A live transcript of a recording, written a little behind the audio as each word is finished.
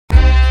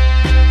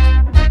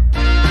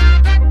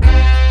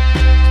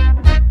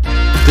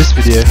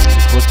video is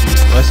brought to you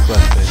by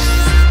Squarespace.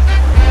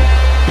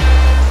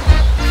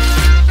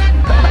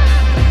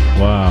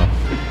 Wow.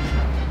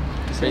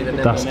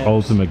 That's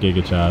ultimate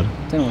Giga Chad.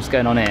 Don't know what's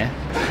going on here.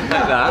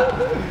 Like that,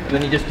 and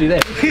then you just do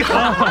this.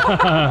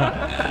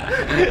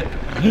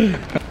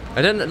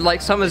 I don't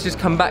like, summer's just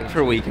come back for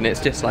a week and it's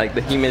just like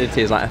the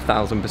humidity is like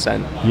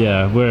 1000%.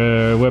 Yeah,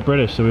 we're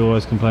British, so we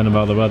always complain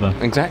about the weather.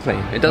 Exactly.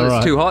 It does.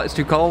 It's too hot. It's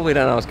too cold. We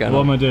don't know what's going on.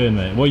 What am I doing,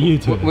 mate? What are you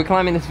doing? We're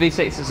climbing this V6.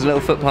 There's a little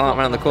foot plant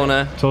around the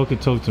corner. Talk to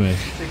me. Talk to me.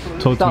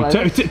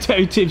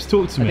 Tips,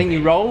 talk to me. I think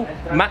you roll,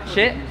 match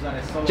it,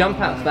 jump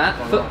out to that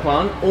foot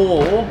plant,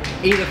 or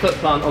either foot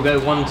plant or go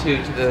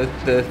 1-2 to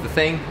the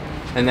thing,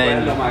 and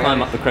then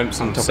climb up the crimps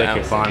and top it out.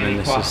 I'm sick of climbing.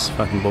 This is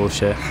fucking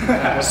bullshit.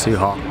 It's too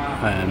hot.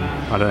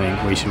 I don't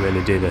think we should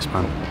really do this,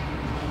 man.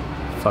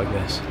 Fuck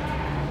this.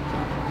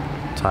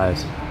 Tired.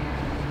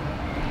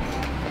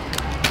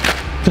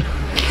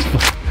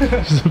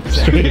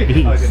 Straight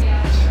beast.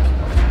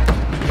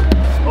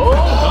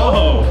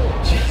 Oh!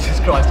 Jesus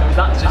Christ, I mean,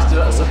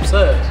 that's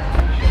absurd.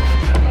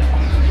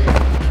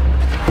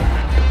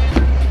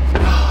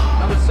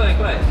 That was so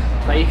quick.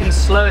 Like, you can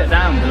slow it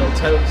down with a little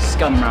toe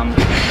scum round.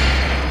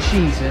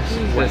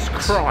 Jesus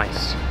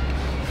Christ.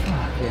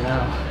 Fucking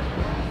hell.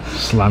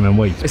 Slamming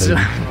weights, baby.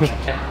 Toe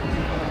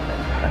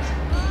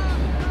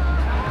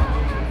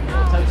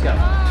scum.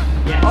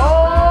 Yes. Oh!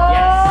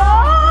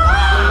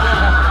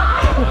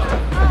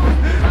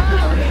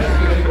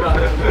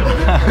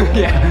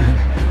 Yeah.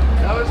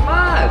 That was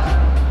mad.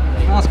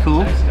 That's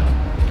cool.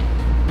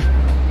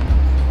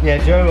 Yeah,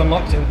 Joe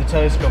unlocked it with the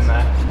toe scum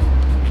there.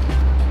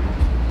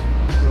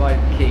 Right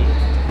key.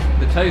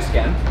 The toe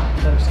scan.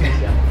 Toe scum,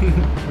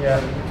 yeah.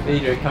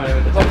 Leader coming in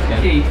with the toe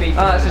scan. Key,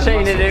 Oh, it's a shame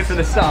you didn't do it from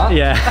the start.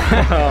 Yeah.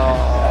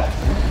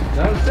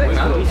 That was sick,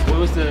 man. What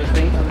was the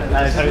thing?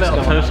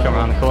 Little toe scum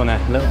around the corner.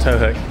 Little toe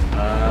hook.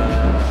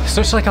 It's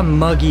such like a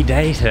muggy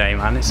day today,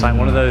 man. It's like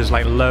one of those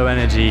like low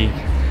energy,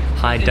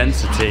 high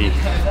density.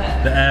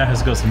 The air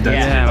has got some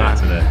density Yeah,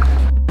 today.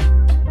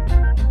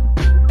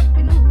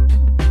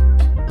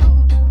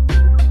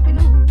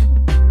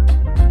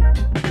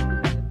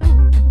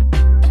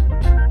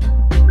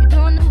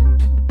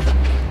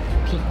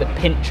 Keep the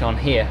pinch on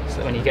here so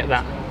that when you get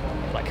that,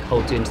 like,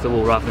 hold you into the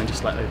wall rather than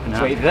just like open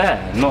out. Wait,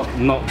 there, not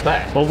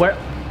there. Well, where?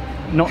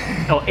 Not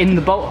or in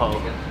the bolt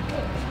hole.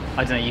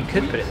 I don't know. You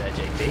could put it there,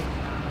 JP,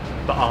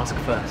 but ask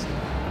first.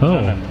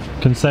 Oh,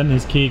 consent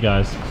is key,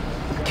 guys.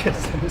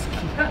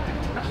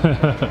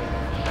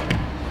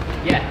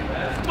 Yeah.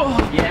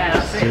 Oh, yeah,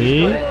 that's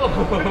See? it.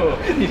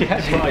 You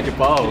tried your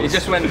balls. It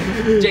just went,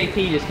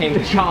 JP just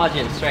came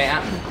charging straight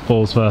at me.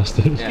 Balls first.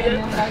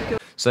 Yeah.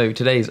 So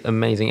today's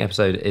amazing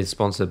episode is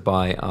sponsored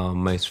by our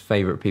most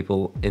favourite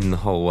people in the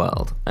whole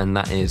world, and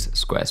that is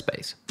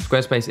Squarespace.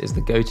 Squarespace is the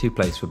go-to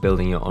place for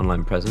building your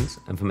online presence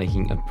and for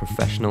making a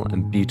professional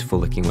and beautiful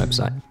looking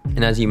website.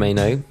 And as you may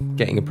know,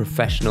 getting a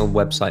professional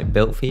website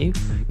built for you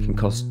can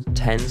cost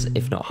tens,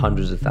 if not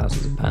hundreds of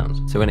thousands of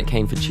pounds. So when it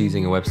came for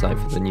choosing a website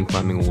for the new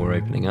climbing wall we're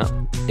opening up,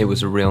 it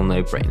was a real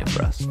no-brainer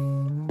for us.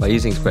 By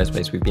using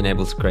Squarespace, we've been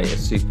able to create a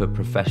super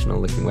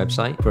professional looking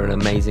website for an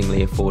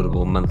amazingly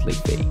affordable monthly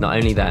fee. Not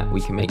only that,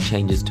 we can make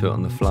changes to it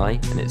on the fly,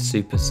 and it's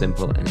super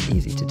simple and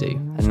easy to do.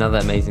 Another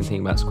amazing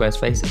thing about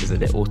Squarespace is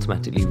that it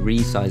automatically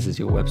resizes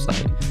your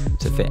website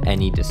to fit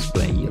any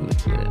display you're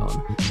looking at it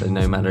on. So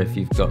no matter if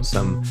you've got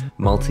some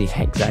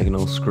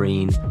multi-hexagonal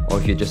screen, or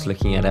if you're just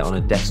looking at it on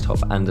a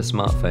desktop and a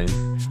smartphone,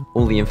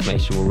 all the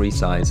information will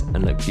resize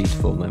and look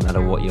beautiful no matter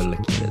what you're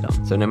looking at it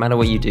on. So no matter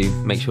what you do,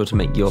 make sure to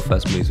make your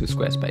first moves with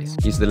Squarespace.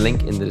 Use the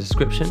link in the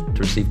description to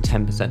receive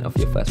 10% off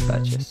your first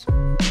purchase.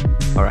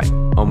 All right,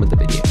 on with the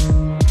video.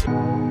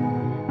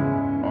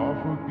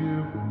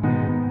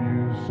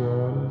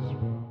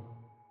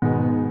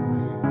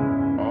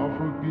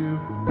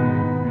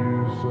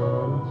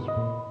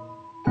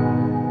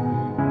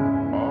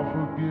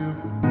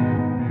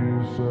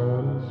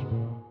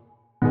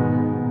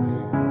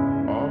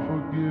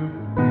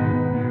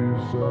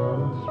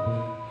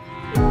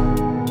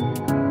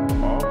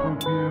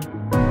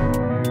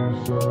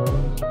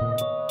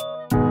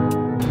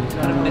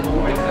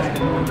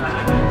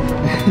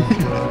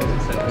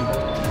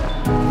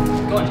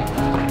 Go on,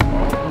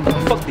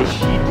 JP. Fuck this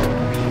shit.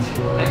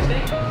 Next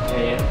thing?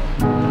 Yeah.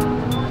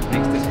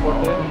 Next to spot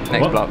there.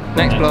 Next block.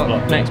 Next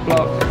block. Next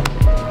block.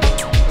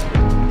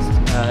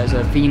 There's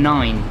a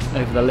V9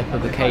 over the lip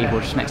of the cave, or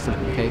just next to the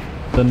lip of the cave.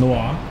 The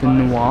Noa. The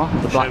Noa,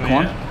 the black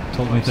one.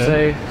 Talk me to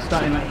So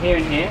starting like here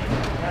and here,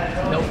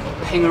 little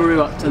pingaroo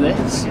up to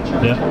this,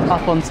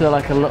 up onto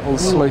like a little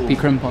slopey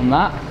crimp on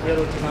that.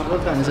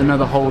 There's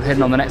another hold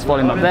hidden on the next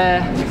volume up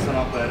there.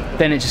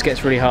 Then it just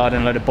gets really hard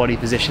and a load of body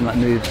position like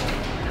moves.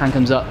 Hand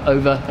comes up,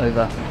 over,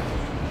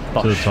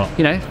 bosh. To the top.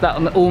 You know,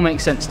 that all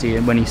makes sense to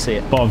you when you see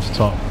it. Bottom to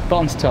top.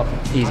 Bottom to top,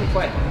 easy.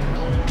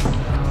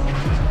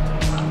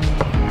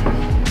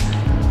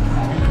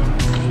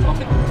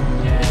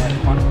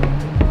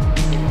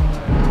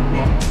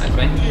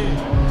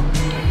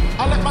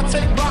 I let my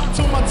tape rock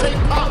till my tape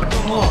pop.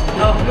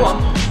 Go on.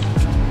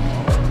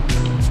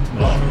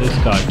 This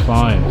guy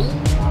climbs.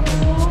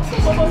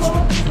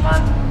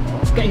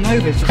 Getting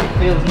over it just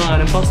feels nigh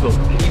on impossible.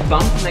 Can you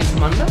bump and then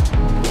come under? I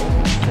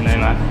don't know,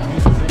 man.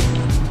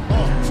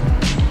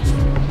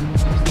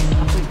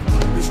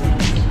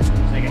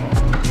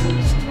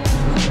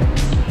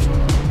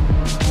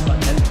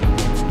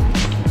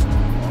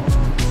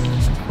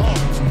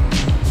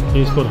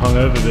 He's called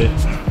hungover bit.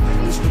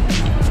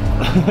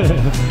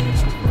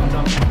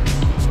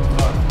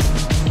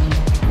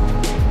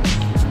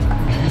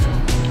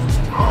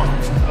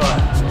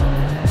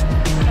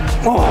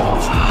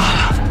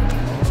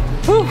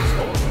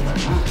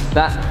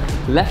 That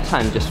left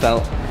hand just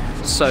felt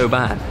so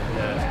bad.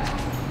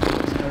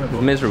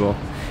 Miserable.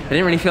 I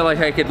didn't really feel like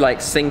I could like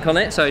sink on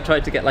it, so I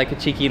tried to get like a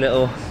cheeky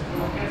little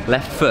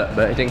left foot,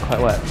 but it didn't quite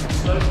work.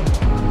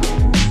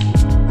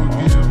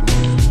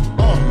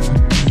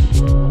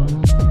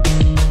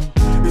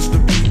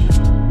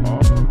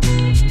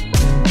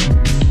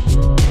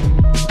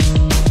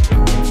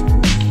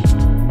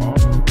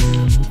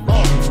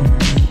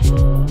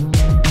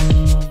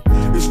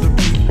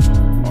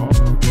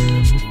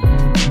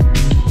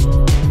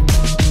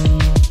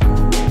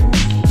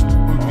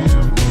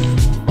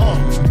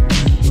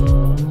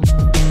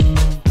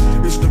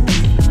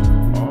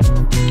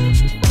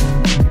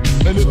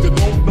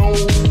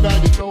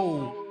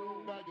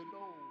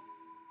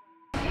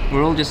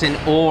 We're all just in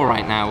awe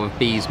right now of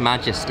B's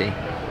majesty.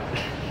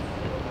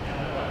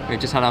 We've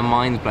just had our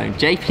minds blown.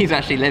 JP's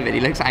actually livid, he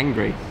looks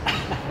angry.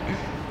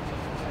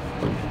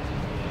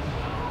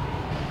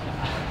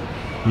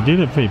 You did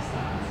a pretty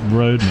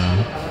road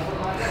now.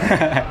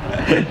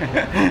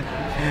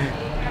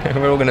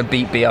 We're all gonna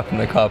beat B up in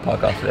the car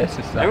park after this.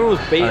 Everyone was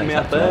beating me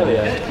up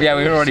earlier. Yeah,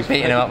 we were already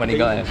beating him up when he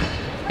got here.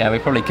 Yeah, we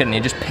probably couldn't,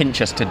 he'd just pinch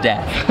us to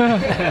death.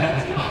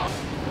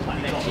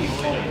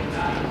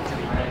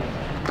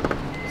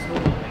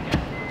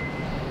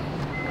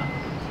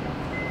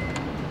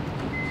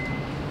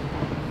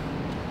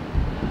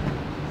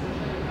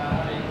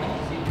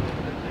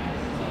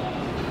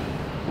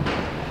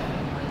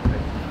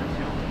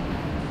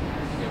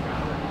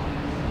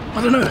 I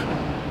don't know.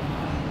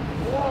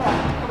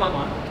 Come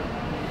on,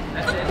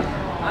 that's it.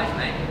 Nice,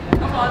 mate.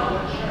 Come on.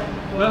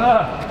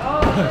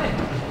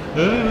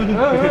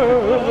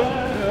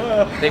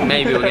 I think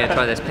maybe we're going to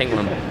try this pink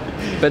one.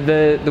 But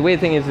the weird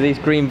thing is these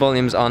green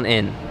volumes aren't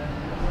in.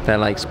 They're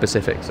like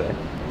specific, so.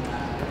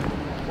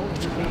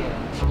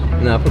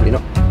 No, probably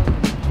not.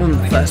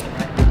 First.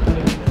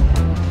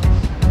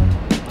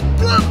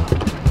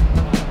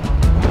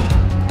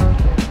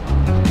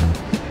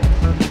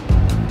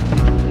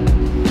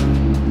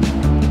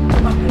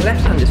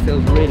 Left hand just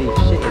feels really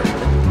shitty.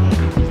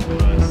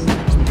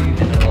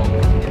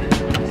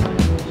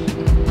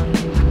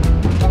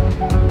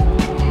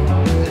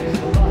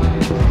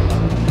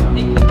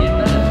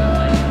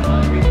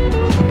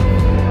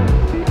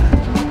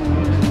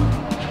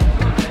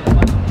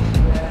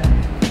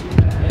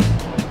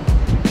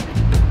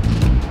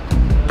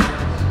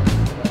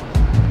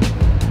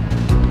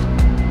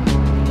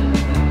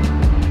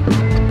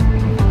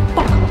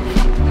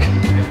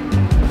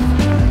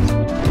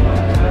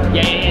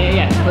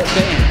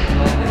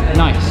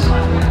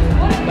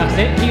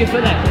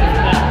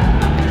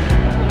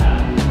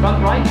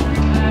 Front right,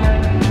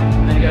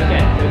 and then go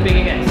again, go big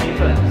again, same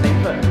foot,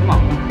 come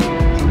on.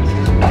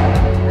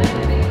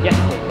 Yes,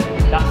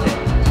 that's it.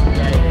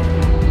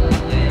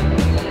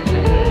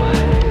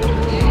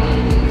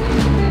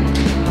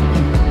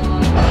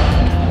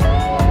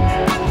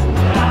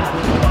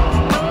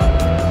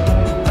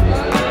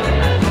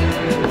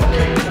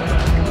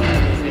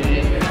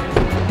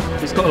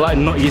 Just got to like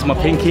not use my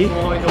pinky.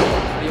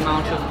 The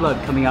amount of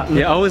blood coming out.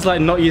 Yeah, I always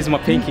like not using my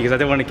pinky because I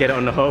don't want to get it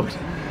on the hold.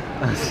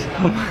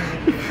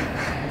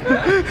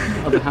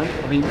 Other hand,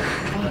 I mean,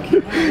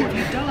 fucking hell, what have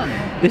you done?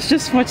 It's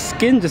just my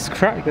skin just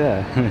cracked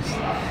there.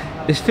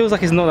 It feels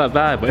like it's not that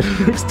bad, but it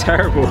looks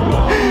terrible.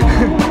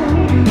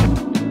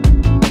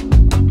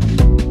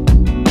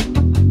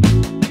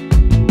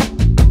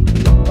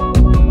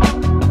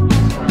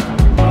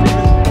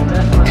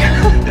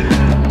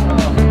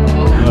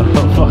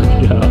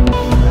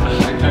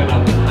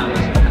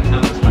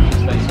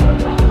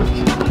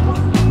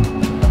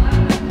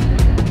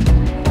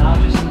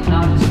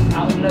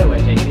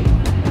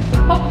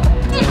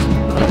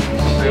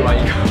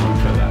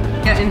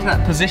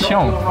 Position.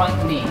 Drop your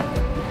right knee.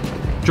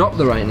 Drop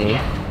the right knee.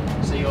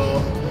 So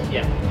you're,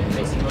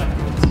 facing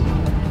leftwards.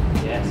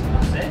 Yes,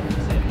 that's it.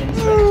 In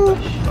stretch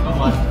push.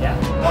 Come on, yeah.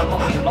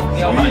 Lock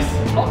the elbow.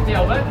 Lock the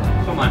elbow.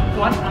 Come on.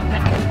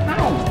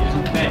 Ow.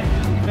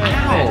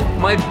 Ow.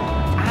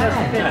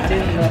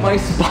 My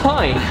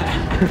spine.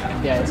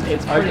 Yeah,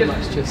 it's pretty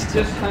much just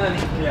turning.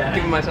 Yeah.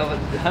 Giving myself a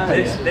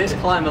hernia. This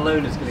climb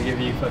alone is going to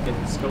give you fucking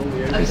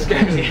scoliosis.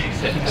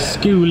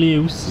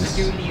 Scoliosis.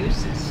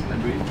 Scoliosis.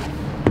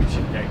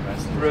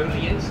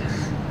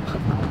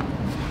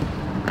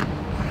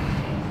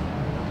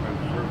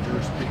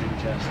 Reverse picking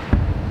chest.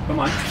 Come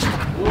on.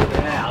 Ooh,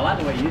 yeah, I like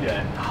the way you do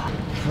it.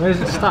 Where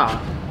does it start?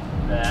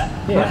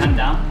 there. Yeah. Right hand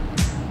down.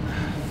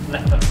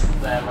 Left foot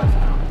there, right foot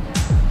down.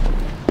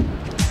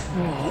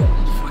 Oh,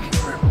 fucking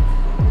grim.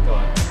 Go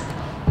on.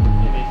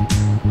 Maybe.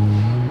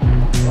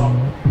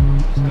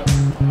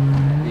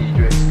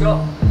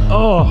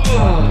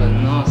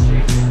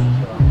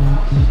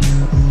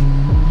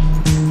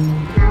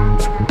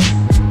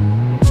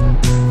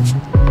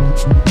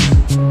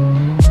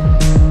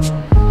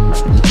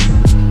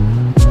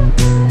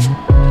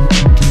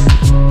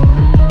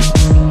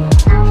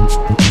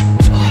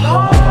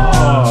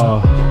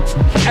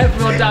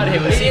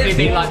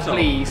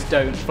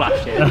 don't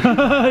flash it.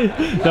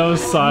 That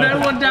was silent.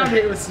 No one down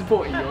here was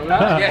supporting you on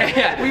that.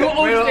 Yeah. We were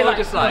all like,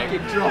 just like,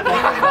 fucking drop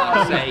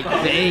for sake,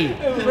 D.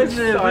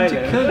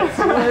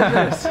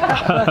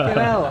 Fucking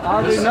hell,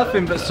 I'll do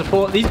nothing but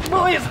support these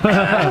boys.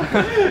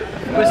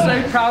 We're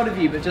so proud of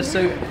you, but just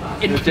so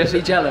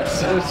infinitely jealous.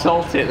 So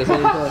salty at the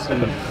same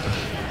person.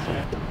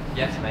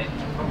 Yes, mate.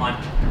 Come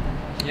on.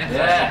 Yes.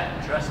 Yeah.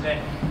 Trust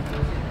it.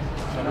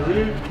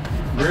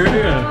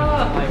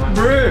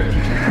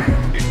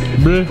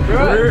 Brew.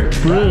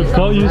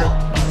 Can't use.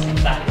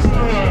 That's so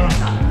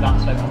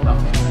much.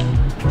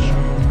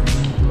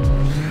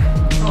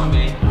 Come on,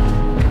 mate.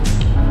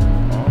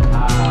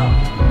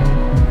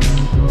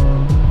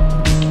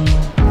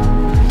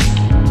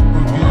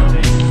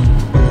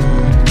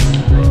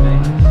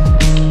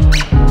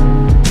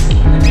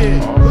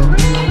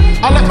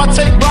 I let my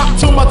tape rock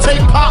till my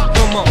tape pop.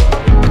 Come on.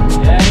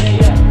 Yeah.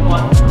 Come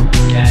on.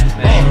 Yes,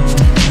 mate.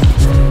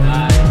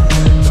 Nice.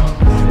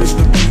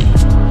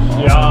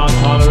 Yeah,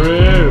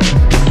 Conaroo.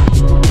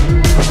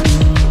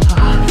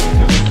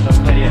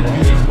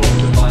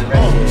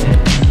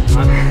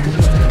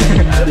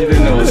 I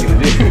didn't know what to do.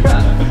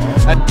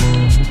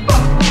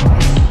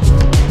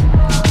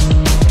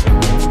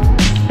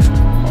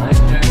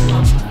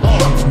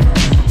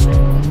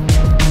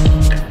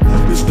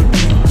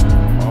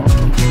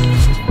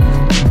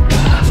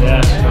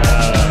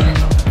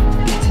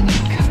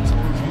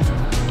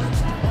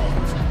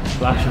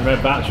 Flash and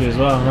red battery as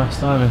well, nice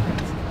timing.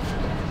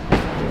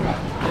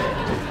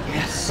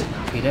 Yes,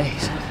 happy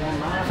days.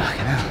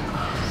 Fucking hell.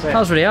 That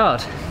was really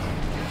hard.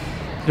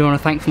 Who do I want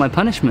to thank for my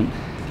punishment?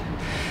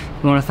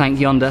 We want to thank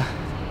Yonder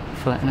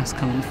for letting us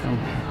come and film.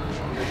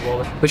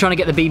 We're trying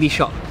to get the BB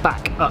shop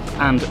back up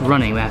and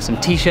running. We have some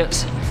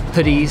t-shirts,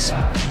 hoodies,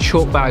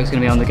 chalk bags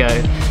going to be on the go.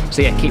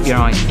 So yeah, keep your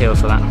eyes peeled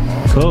for that.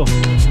 Cool.